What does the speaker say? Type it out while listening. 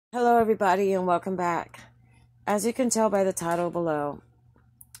Hello everybody and welcome back. As you can tell by the title below,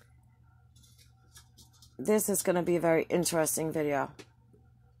 this is going to be a very interesting video.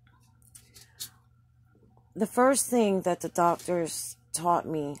 The first thing that the doctors taught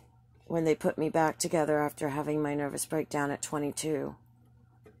me when they put me back together after having my nervous breakdown at 22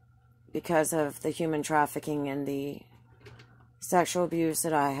 because of the human trafficking and the sexual abuse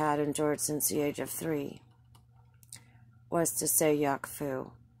that I had endured since the age of 3 was to say yuck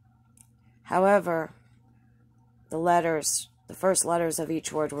foo. However, the first letters of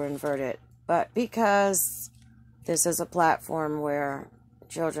each word were inverted. But because this is a platform where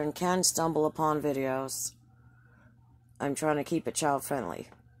children can stumble upon videos, I'm trying to keep it child-friendly.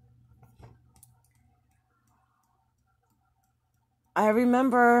 I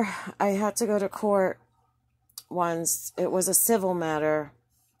remember I had to go to court once. It was a civil matter,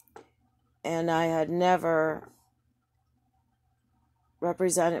 and I had never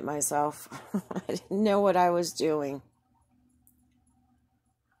represented myself. I didn't know what I was doing.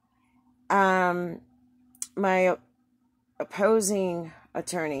 My opposing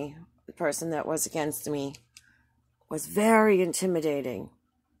attorney, the person that was against me, was very intimidating.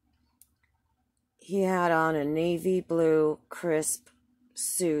 He had on a navy blue crisp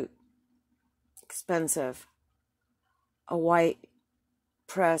suit, expensive, a white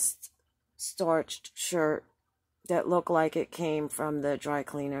pressed starched shirt that looked like it came from the dry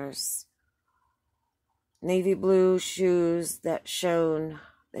cleaners. Navy blue shoes that shone,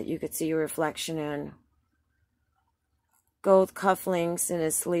 that you could see your reflection in. Gold cufflinks in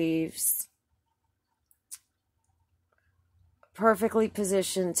his sleeves. Perfectly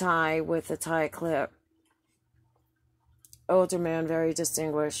positioned tie with a tie clip. Older man, very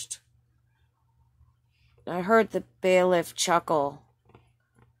distinguished. I heard the bailiff chuckle,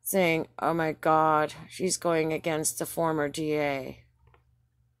 saying, "Oh my God, she's going against the former DA."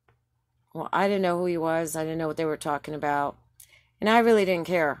 Well, I didn't know who he was. I didn't know what they were talking about. And I really didn't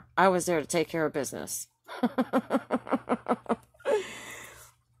care. I was there to take care of business.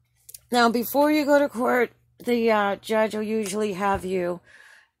 Now, before you go to court, the judge will usually have you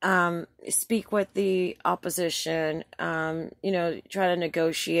speak with the opposition, try to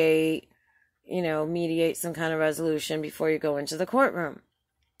negotiate, mediate some kind of resolution before you go into the courtroom.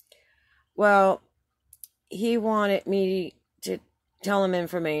 Well, he wanted me to tell him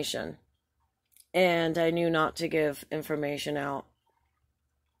information, and I knew not to give information out.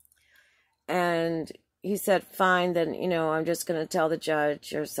 And he said, fine, then, I'm just going to tell the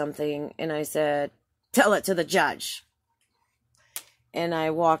judge or something. And I said, tell it to the judge. And I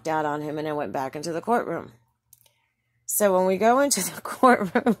walked out on him and I went back into the courtroom. So when we go into the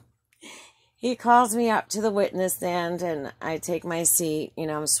courtroom, he calls me up to the witness stand, and I take my seat.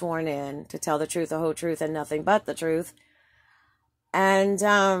 I'm sworn in to tell the truth, the whole truth, and nothing but the truth. And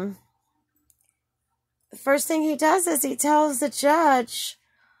the first thing he does is he tells the judge,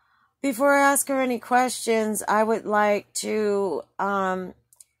 before I ask her any questions, I would like to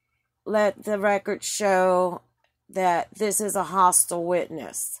let the record show that this is a hostile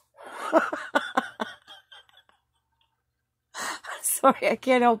witness. I'm sorry, I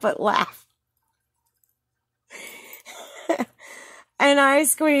can't help but laugh. And I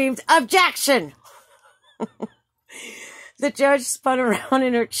screamed, "Objection!" The judge spun around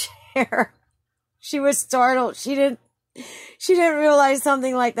in her chair. She was startled. She didn't realize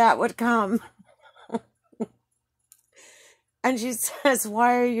something like that would come. And she says,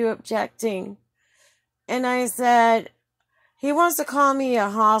 "Why are you objecting?" And I said, "He wants to call me a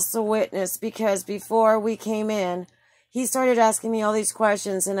hostile witness because before we came in, he started asking me all these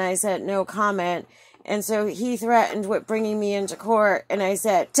questions, and I said no comment. And so he threatened with bringing me into court, and I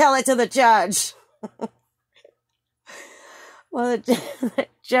said, tell it to the judge." Well, the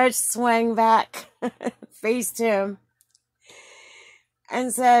judge swung back, faced him,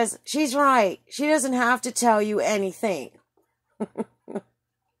 and says, "She's right. She doesn't have to tell you anything."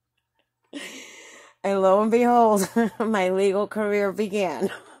 And lo and behold, my legal career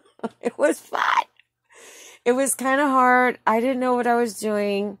began. It was fun. It was kind of hard. I didn't know what I was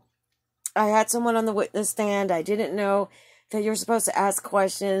doing. I had someone on the witness stand. I didn't know that you're supposed to ask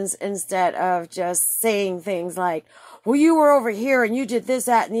questions instead of just saying things like, "Well, you were over here and you did this,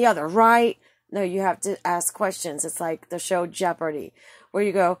 that, and the other, right?" No, you have to ask questions. It's like the show Jeopardy, where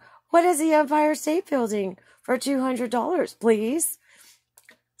you go, "What is the Empire State Building for $200, please?"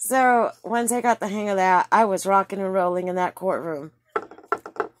 So once I got the hang of that, I was rocking and rolling in that courtroom.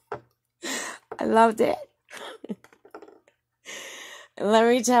 I loved it. And let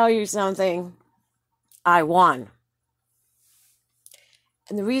me tell you something. I won.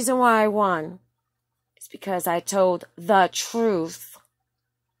 And the reason why I won is because I told the truth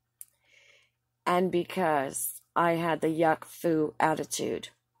And because I had the yuck foo attitude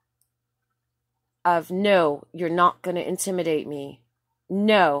of, no, you're not going to intimidate me.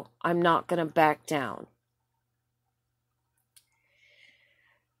 No, I'm not going to back down.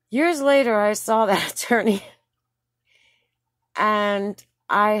 Years later, I saw that attorney, and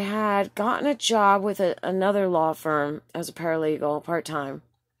I had gotten a job with another law firm as a paralegal, part-time,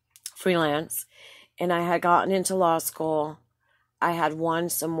 freelance, and I had gotten into law school. I had won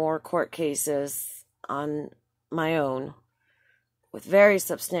some more court cases on my own with very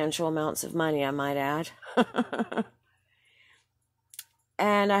substantial amounts of money, I might add.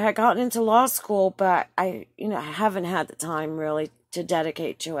 And I had gotten into law school, but I haven't had the time really to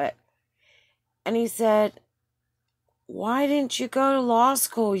dedicate to it. And he said, why didn't you go to law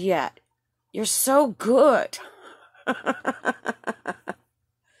school yet? You're so good. I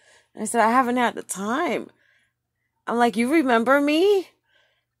said, I haven't had the time. I'm like, you remember me?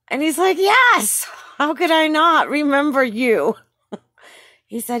 And he's like, yes. How could I not remember you?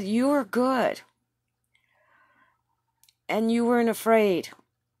 He said, you were good. And you weren't afraid.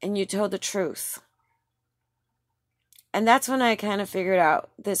 And you told the truth. And that's when I kind of figured out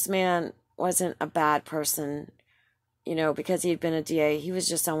this man wasn't a bad person, because he'd been a DA. He was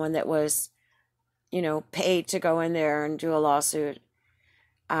just someone that was, paid to go in there and do a lawsuit.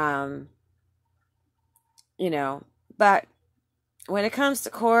 But when it comes to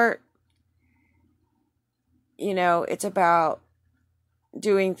court, it's about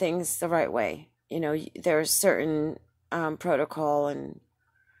doing things the right way. There's certain protocol and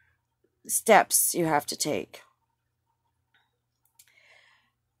steps you have to take.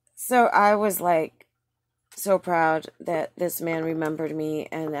 So I was so proud that this man remembered me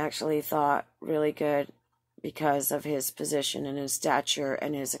and actually thought really good because of his position and his stature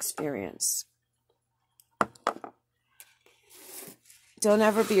and his experience. Don't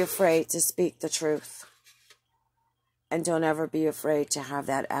ever be afraid to speak the truth. And don't ever be afraid to have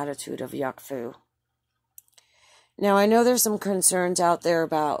that attitude of yuck foo. Now, I know there's some concerns out there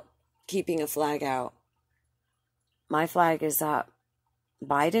about keeping a flag out. My flag is up.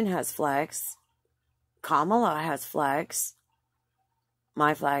 Biden has flags. Kamala has flags.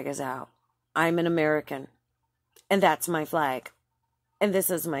 My flag is out. I'm an American. And that's my flag. And this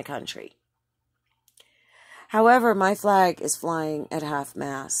is my country. However, my flag is flying at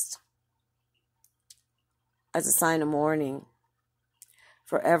half-mast as a sign of mourning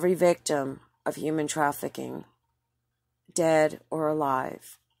for every victim of human trafficking, dead or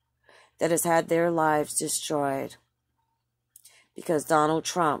alive, that has had their lives destroyed because Donald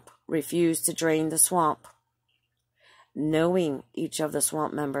Trump refused to drain the swamp, knowing each of the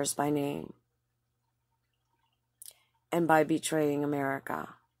swamp members by name, and by betraying America.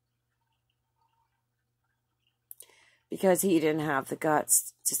 Because he didn't have the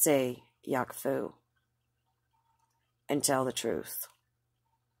guts to say yuck foo and tell the truth.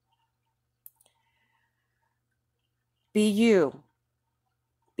 Be you.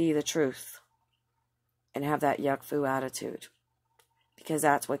 Be the truth. And have that yuck foo attitude. Because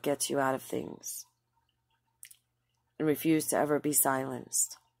that's what gets you out of things. And refuse to ever be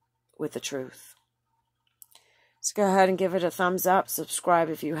silenced with the truth. So go ahead and give it a thumbs up. Subscribe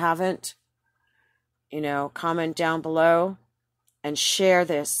if you haven't. Comment down below. And share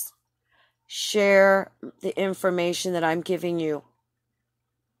this. Share the information that I'm giving you.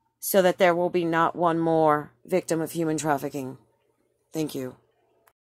 So that there will be not one more victim of human trafficking. Thank you.